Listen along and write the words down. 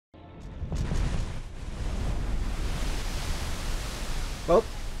Well,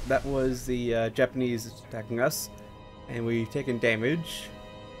 that was the Japanese attacking us, and we've taken damage.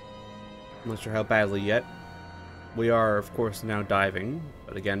 I'm not sure how badly yet. We are, of course, now diving,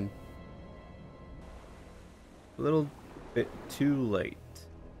 but again, a little bit too late.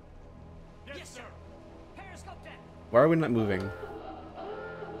 Yes, sir. Periscope deck. Why are we not moving?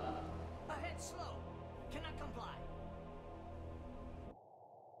 Ahead slow. Cannot comply.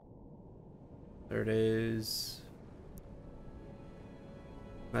 There it is.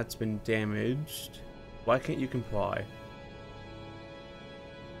 That's been damaged. Why can't you comply?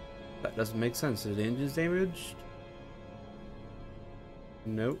 That doesn't make sense. The engine is damaged?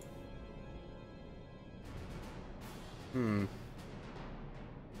 Nope.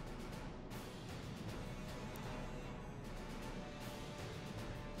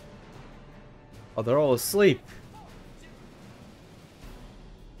 Oh, they're all asleep.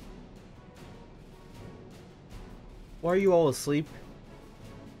 Why are you all asleep?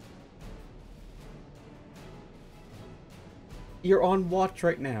 You're on watch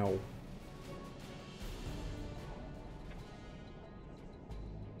right now.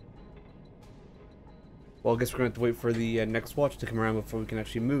 Well, I guess we're going to have to wait for the next watch to come around before we can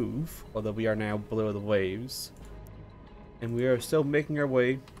actually move. Although we are now below the waves. And we are still making our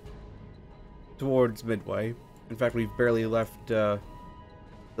way towards Midway. In fact, we've barely left the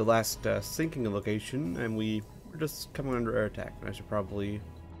last sinking location, and we're just coming under air attack. And I should probably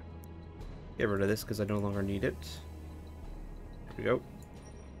get rid of this because I no longer need it. There we go.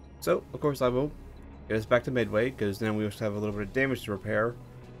 So, of course, I will get us back to Midway, because now we also have a little bit of damage to repair.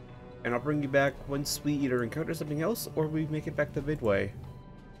 And I'll bring you back once we either encounter something else, or we make it back to Midway.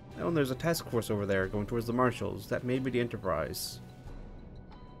 Oh, and there's a task force over there going towards the Marshals. That may be the Enterprise.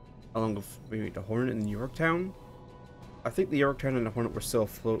 Along with maybe the Hornet and the Yorktown. I think the Yorktown and the Hornet were still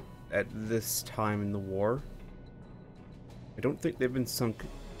afloat at this time in the war. I don't think they've been sunk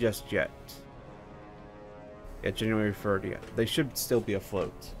just yet. Yeah, January 30th. They should still be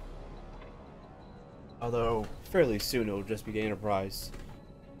afloat. Although, fairly soon it'll just be the Enterprise.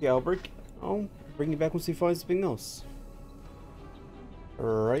 Yeah, I'll bring you back once we find something else.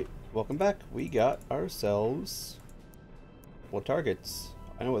 Alright, welcome back. We got ourselves a couple of targets.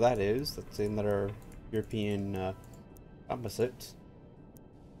 I know what that is. That's another European composite.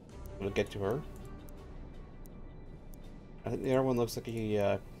 We'll get to her. I think the other one looks like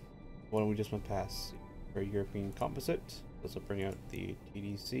a one we just went past. For European composite. This will bring out the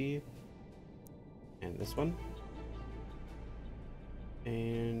TDC. And this one.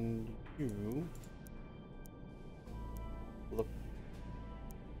 And you look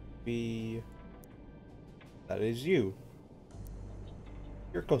be that is you.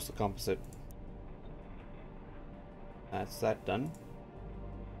 You're coastal composite. That's that done.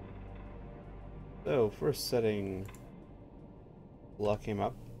 So first setting, lock him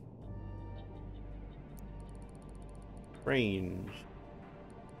up. Range.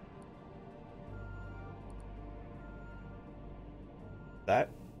 That.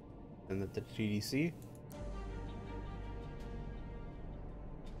 And the GDC.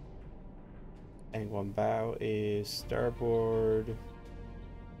 Angle on bow is starboard.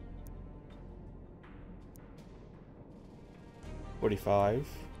 .45.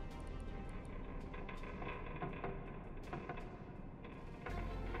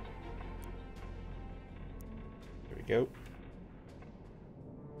 There we go.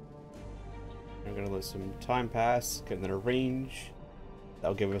 I'm gonna let some time pass, get another range.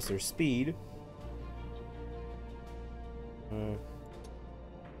 That'll give us their speed.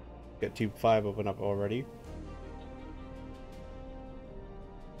 Got tube 5 open up already.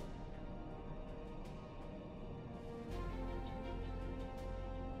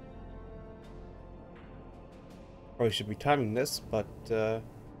 Probably should be timing this, but there'll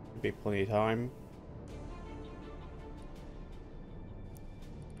be plenty of time.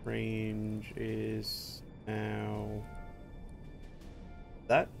 Range is now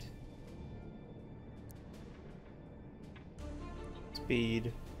that.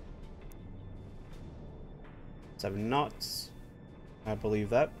 Speed 7 knots. I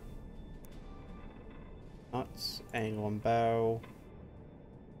believe that. Knots. Angle on bow.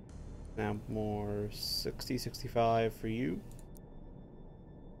 Now more 60, 65 for you.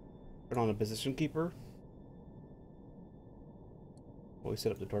 Put on a position keeper. We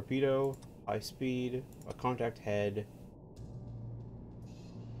set up the torpedo, high speed, a contact head,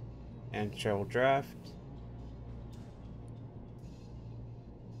 and shell draft.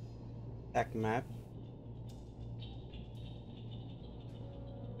 Attack map.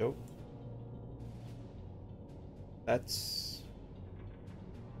 Nope. That's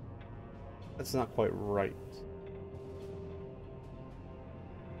not quite right.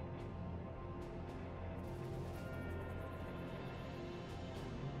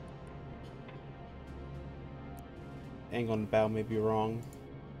 angle on the bow may be wrong.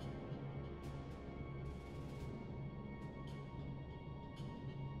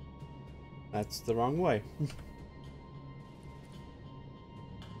 That's the wrong way.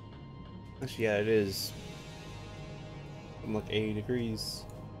 Actually, yeah, it is. I'm like 80 degrees.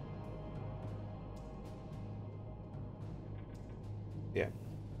 Yeah.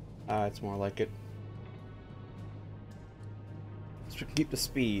 It's more like it. So we can keep the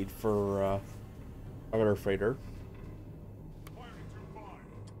speed for our other freighter.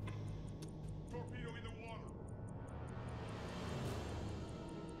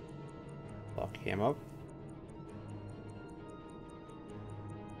 Lock him up.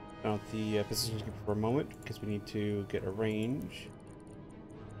 Turn out the position keeper for a moment because we need to get a range.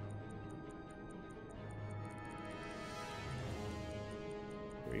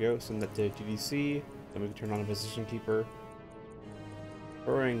 There we go. Send that to TDC. Then we can turn on a position keeper.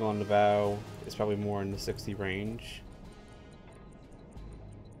 Her angle on the bow is probably more in the 60 range.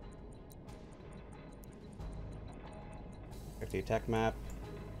 Check the attack map.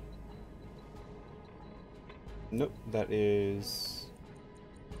 Nope, that is...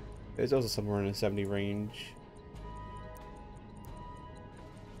 It's also somewhere in the 70 range.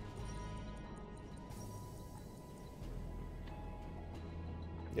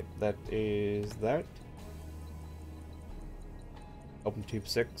 Yep, that is that. Open tube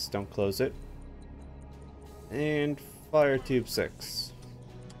 6, don't close it. And fire tube 6.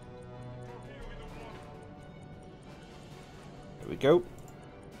 There we go.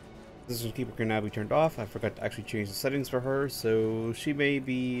 Position keeper can now be turned off. I forgot to actually change the settings for her, so she may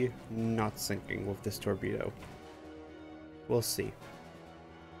be not sinking with this torpedo. We'll see.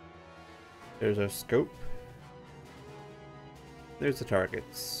 There's our scope. There's the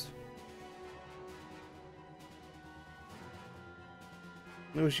targets.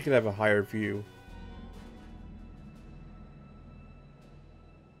 I wish you could have a higher view.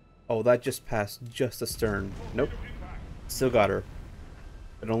 Oh, that just passed just astern. Nope. Still got her.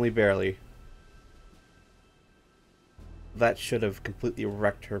 But only barely. That should have completely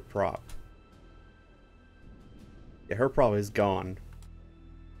wrecked her prop. Yeah, her prop is gone.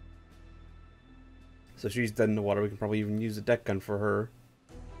 So she's dead in the water. We can probably even use a deck gun for her.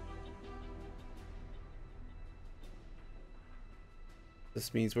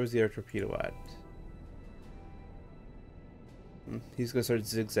 This means, where's the other torpedo at? He's gonna start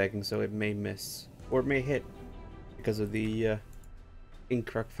zigzagging, so it may miss. Or it may hit. Because of the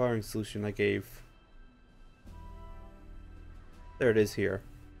incorrect firing solution I gave. There it is here.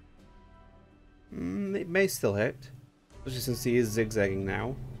 It may still hit. Especially since he is zigzagging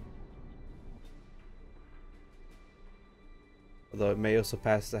now. Although it may also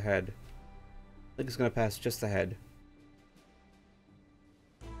pass the head. I think it's gonna pass just the head.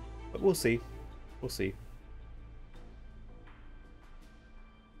 But we'll see. We'll see.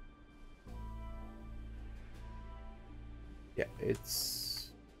 Yeah,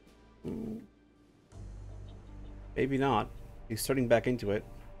 it's... maybe not. He's starting back into it.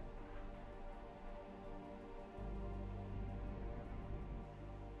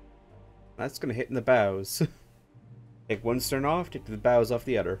 That's gonna hit in the bows. Take one stern off, take the bows off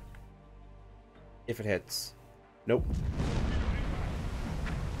the other. If it hits. Nope.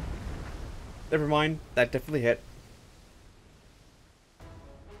 Never mind, that definitely hit.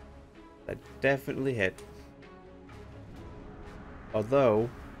 That definitely hit. Although,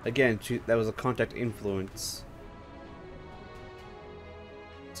 again, that was a contact influence.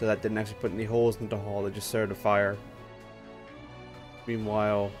 So that didn't actually put any holes in the hull, it just started a fire.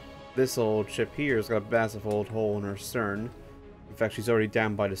 Meanwhile, this old ship here has got a massive old hole in her stern. In fact, she's already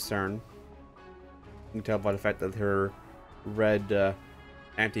down by the stern. You can tell by the fact that her red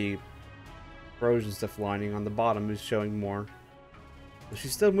anti-corrosion stuff lining on the bottom is showing more. But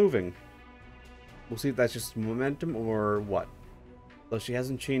she's still moving. We'll see if that's just momentum or what. Though she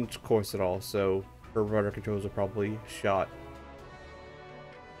hasn't changed course at all, so her rudder controls are probably shot.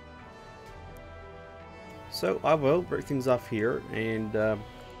 So I will break things off here, and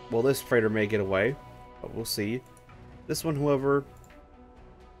well, this freighter may get away, but we'll see. This one, however,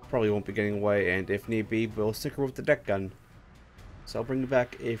 probably won't be getting away, and if need be, we'll stick her with the deck gun. So I'll bring you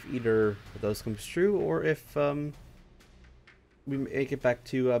back if either of those comes true, or if we make it back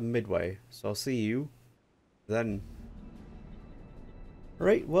to Midway. So I'll see you then.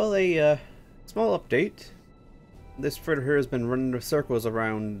 Alright, well, a small update. This freighter here has been running the circles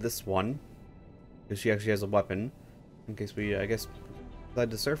around this one, because she actually has a weapon, in case we, I guess, decide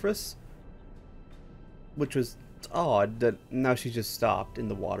to surface. Which was odd that now she just stopped in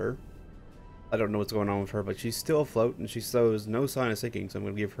the water. I don't know what's going on with her, but she's still afloat, and she shows no sign of sinking, so I'm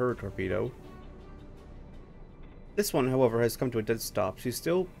going to give her a torpedo. This one, however, has come to a dead stop. She's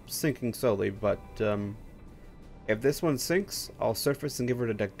still sinking slowly, but if this one sinks, I'll surface and give her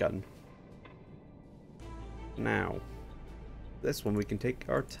the deck gun. Now, this one we can take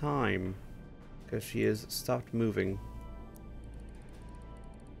our time, because she has stopped moving.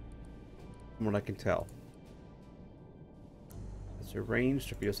 From what I can tell. That's her range.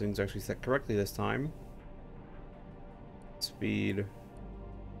 Torpedo settings are actually set correctly this time. Speed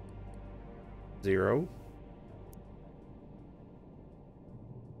 0.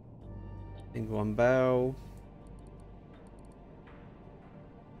 Angle on bow.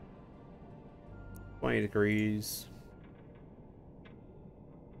 20 degrees.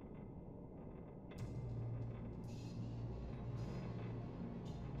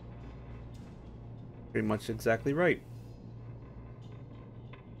 Pretty much exactly right.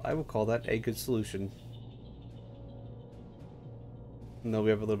 I will call that a good solution. And though we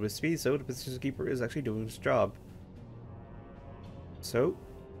have a little bit of speed, so the position keeper is actually doing its job. So,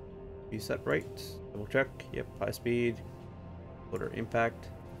 be set right. Double check. Yep, high speed. Loader impact.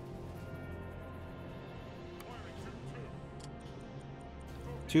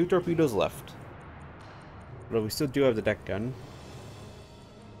 Two torpedoes left. But we still do have the deck gun.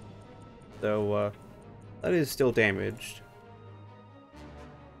 So, that is still damaged.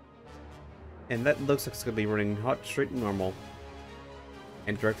 And that looks like it's going to be running hot, straight, and normal.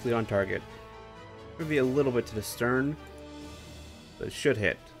 And directly on target. Maybe a little bit to the stern. But it should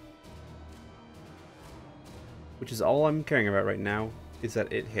hit. Which is all I'm caring about right now, is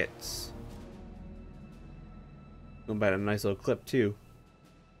that it hits. Going by a nice little clip, too.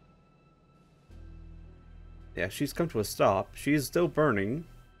 Yeah, she's come to a stop. She's still burning.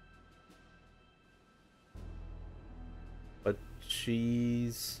 But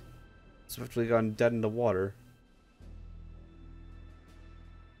she's swiftly gone dead in the water.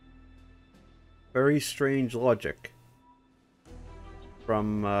 Very strange logic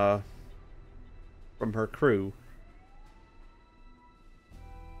from her crew.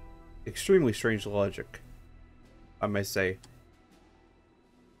 Extremely strange logic, I may say.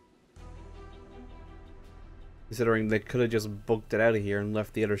 Considering they could have just booked it out of here and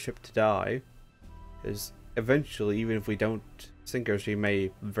left the other ship to die. Because eventually, even if we don't sink her, she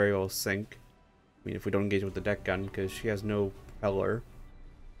may very well sink. I mean, if we don't engage with the deck gun, because she has no propeller.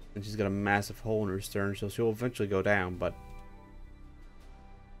 And she's got a massive hole in her stern, so she'll eventually go down, but...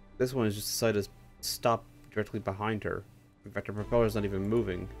 this one has just decided to stop directly behind her. In fact, her propeller's not even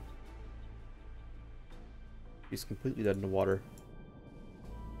moving. She's completely dead in the water.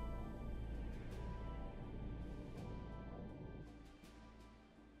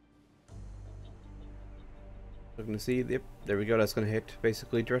 Looking to see, yep, there we go, that's going to hit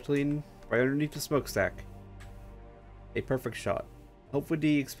basically directly in, right underneath the smokestack. A perfect shot. Hopefully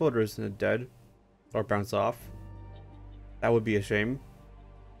the exploder isn't dead, or bounce off. That would be a shame.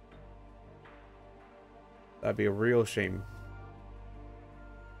 That'd be a real shame.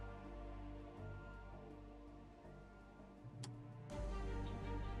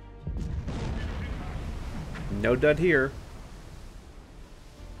 No dud here.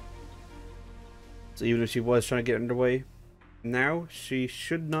 So even if she was trying to get underway, now she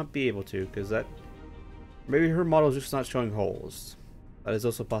should not be able to, because that... maybe her model is just not showing holes. That is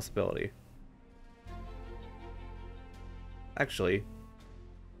also a possibility. Actually,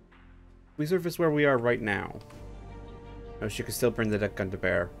 we surface where we are right now. Oh, she could still bring the deck gun to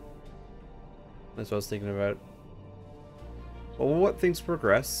bear. That's what I was thinking about. Well, we'll let things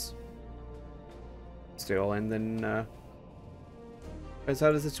progress. Still, and then, as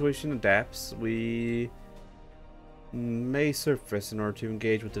how the situation adapts, we may surface in order to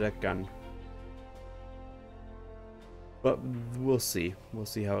engage with the deck gun. But we'll see. We'll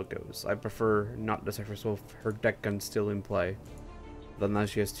see how it goes. I prefer not to surface with her deck gun still in play. But now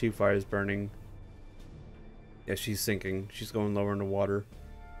she has two fires burning. Yeah, she's sinking. She's going lower in the water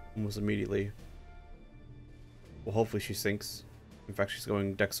almost immediately. Well, hopefully she sinks. In fact, she's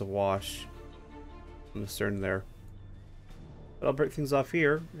going decks awash on the stern there. But I'll break things off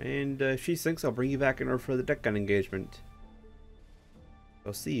here, and if she sinks, I'll bring you back in order for the deck gun engagement.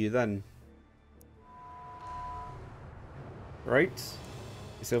 I'll see you then. Right,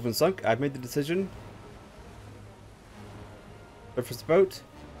 it's open sunk. I've made the decision. Surface the boat.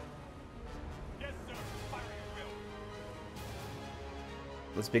 Yes, sir. Firing at will.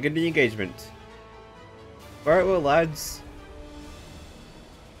 Let's begin the engagement. Alright, well, lads.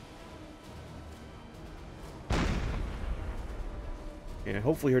 And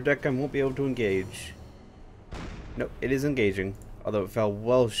hopefully her deck gun won't be able to engage. Nope, it is engaging, although it fell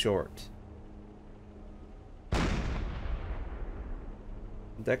well short.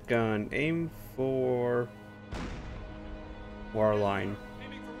 Deck gun, aim for Water line.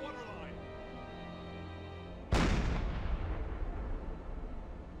 Aiming for water line.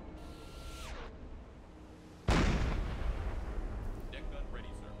 Deck gun ready,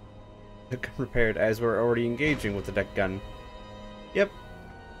 sir. Deck gun repaired as we're already engaging with the deck gun. Yep.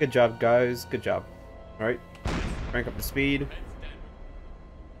 Good job, guys. Good job. Alright. Crank up the speed. Head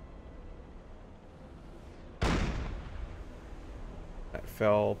standard. That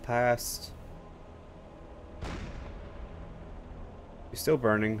fell past. He's still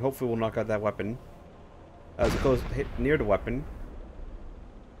burning. Hopefully we'll knock out that weapon. As it goes hit near the weapon.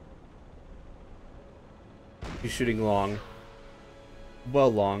 He's shooting long.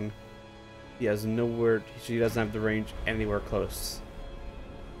 Well long. He has nowhere. He doesn't have the range anywhere close.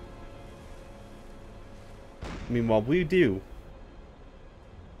 Meanwhile, we do.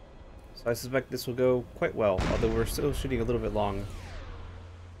 So I suspect this will go quite well, although we're still shooting a little bit long.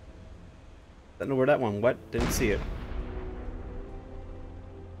 Don't know where that one went. Didn't see it.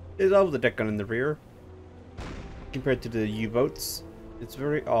 It's all with the deck gun in the rear. Compared to the U-boats, it's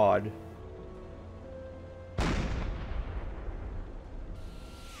very odd.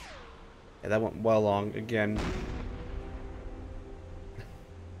 Yeah, that went well long again.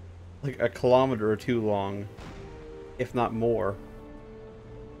 Like a kilometer or two long, if not more.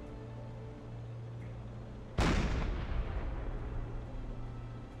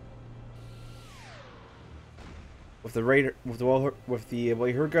 With the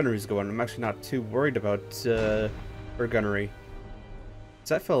way her gunnery is going, I'm actually not too worried about her gunnery. Does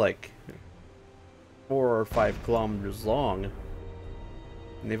that feel like 4 or 5 kilometers long?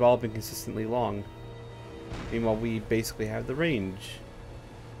 And they've all been consistently long. Meanwhile, we basically have the range.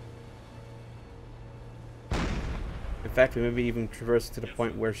 In fact, we maybe even traverse to the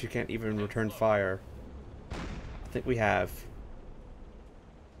point where she can't even return fire. I think we have.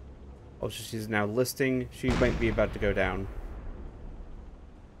 Oh, she's now listing. She might be about to go down.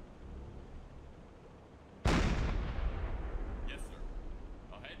 Yes, sir.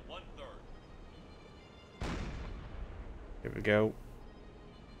 Ahead 1/3. Here we go.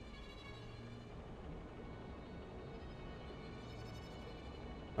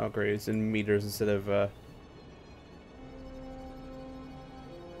 Oh great, it's in meters instead of the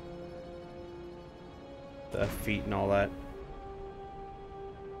feet and all that.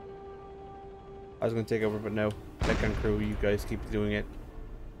 I was gonna take over, but no. Deck gun crew, you guys keep doing it.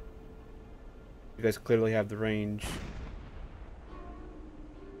 You guys clearly have the range.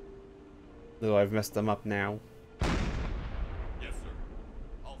 Though I've messed them up now. Yes, sir.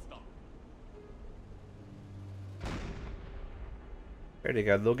 I'll stop. There they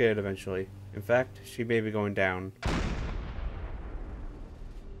go, they'll get it eventually. In fact, she may be going down.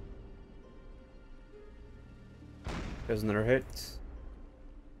 There's another hit.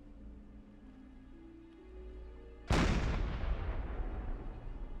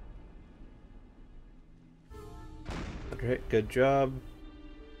 Another hit, good job.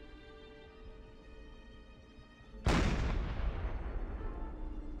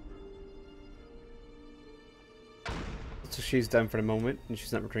 So she's done for the moment, and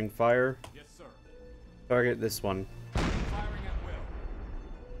she's not returning fire. Yes, sir. Target this one. Firing at will.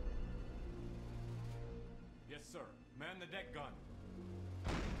 Yes, sir. Man the deck gun.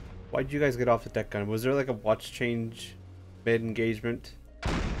 Why did you guys get off the deck gun? Was there like a watch change mid-engagement?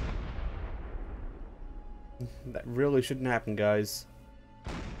 That really shouldn't happen, guys.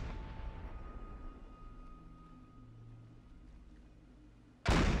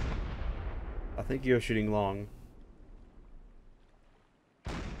 I think you're shooting long.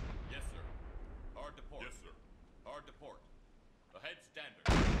 Yes, sir. Hard to port. Yes, sir. Hard to port. Ahead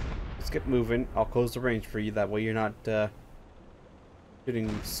standard. Let's get moving. I'll close the range for you. That way you're not shooting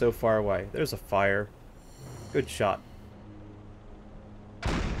so far away. There's a fire. Good shot.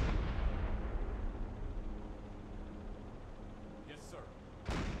 Yes, sir.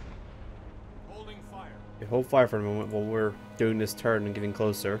 Holding fire. Okay, hold fire for a moment while we're doing this turn and getting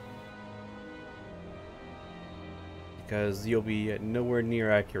closer. Because you'll be nowhere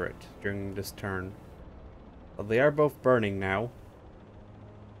near accurate during this turn. Well, they are both burning now.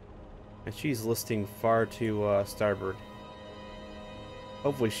 And she's listing far to starboard.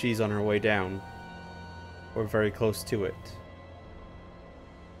 Hopefully she's on her way down. Or very close to it.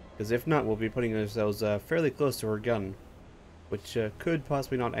 Because if not, we'll be putting ourselves fairly close to her gun. Which could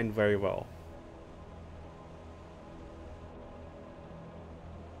possibly not end very well.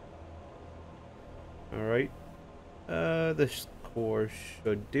 Alright. This core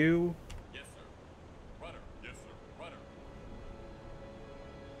should do. Yes, sir. Rudder. Yes, sir. Rudder.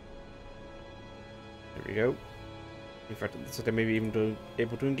 There we go. In fact, it looks like I may be even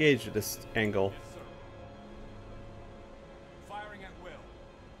able to engage at this angle. Yes, sir.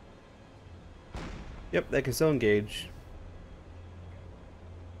 Yep, they can still engage.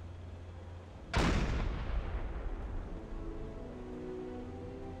 A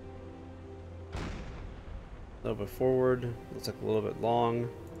little bit forward. Looks like a little bit long.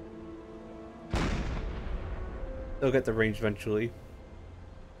 They'll get the range eventually.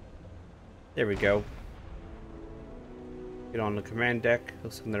 There we go. Get on the command deck.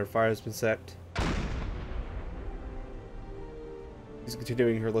 Looks like another fire has been set. She's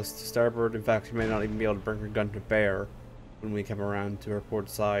continuing her list to starboard. In fact, she may not even be able to bring her gun to bear when we come around to her port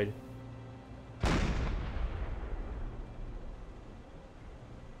side. A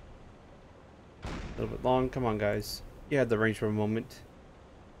little bit long. Come on, guys. You had the range for a moment.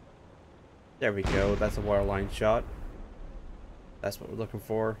 There we go. That's a waterline shot. That's what we're looking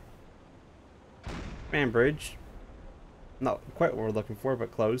for. Man bridge. Not quite what we're looking for,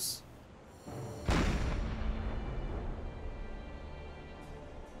 but close.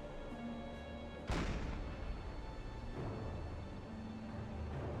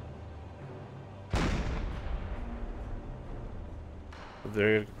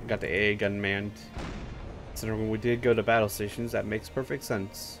 There, got the AA gun manned. So when we did go to battle stations, that makes perfect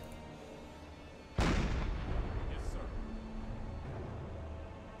sense. Yes, sir.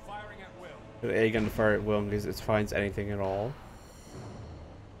 Firing at will. The AA gun to fire at will in case it finds anything at all.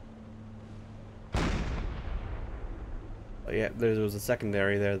 Oh yeah, there was a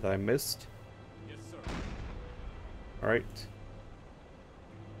secondary there that I missed. Yes, sir. Alright.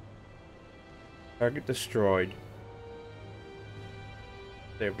 Target destroyed.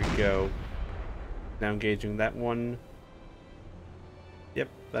 There we go. Now engaging that one. Yep,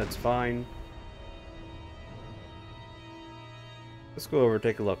 that's fine. Let's go over and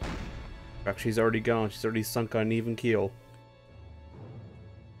take a look. Actually, she's already gone. She's already sunk on an even keel.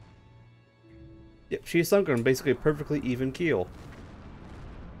 Yep, she's sunk on basically a perfectly even keel.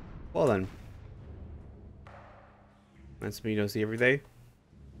 Well then. That's me, you don't see every day.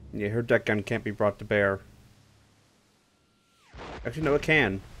 Yeah, her deck gun can't be brought to bear. Actually, no, it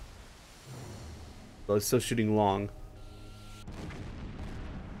can. Though it's still shooting long.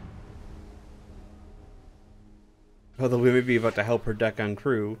 Although we may be about to help her deck on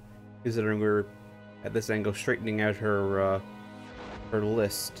crew, considering we're at this angle straightening out her her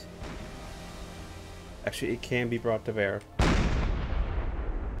list. Actually, it can be brought to bear.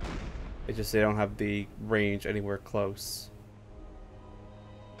 It's just they don't have the range anywhere close.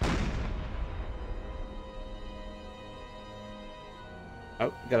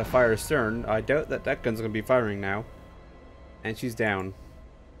 Oh, gotta fire astern. I doubt that that gun's gonna be firing now. And she's down.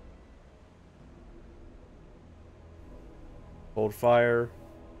 Hold fire.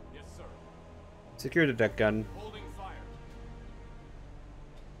 Yes, sir. Secure the deck gun. Holding fire.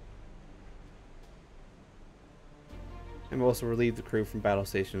 And we'll also relieve the crew from battle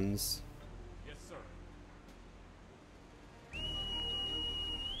stations. Yes, sir.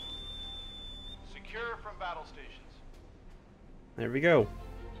 Secure from battle stations. There we go.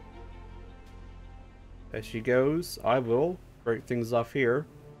 As she goes, I will break things off here.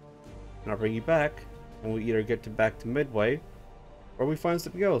 And I'll bring you back. And we either get back to Midway, or we find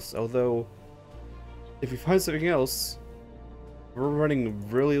something else. Although, if we find something else, we're running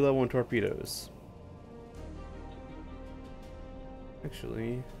really low on torpedoes.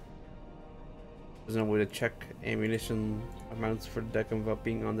 Actually, there's no way to check ammunition amounts for the deck gun without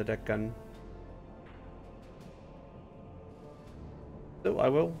being on the deck gun. So I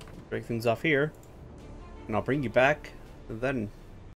will break things off here, and I'll bring you back then.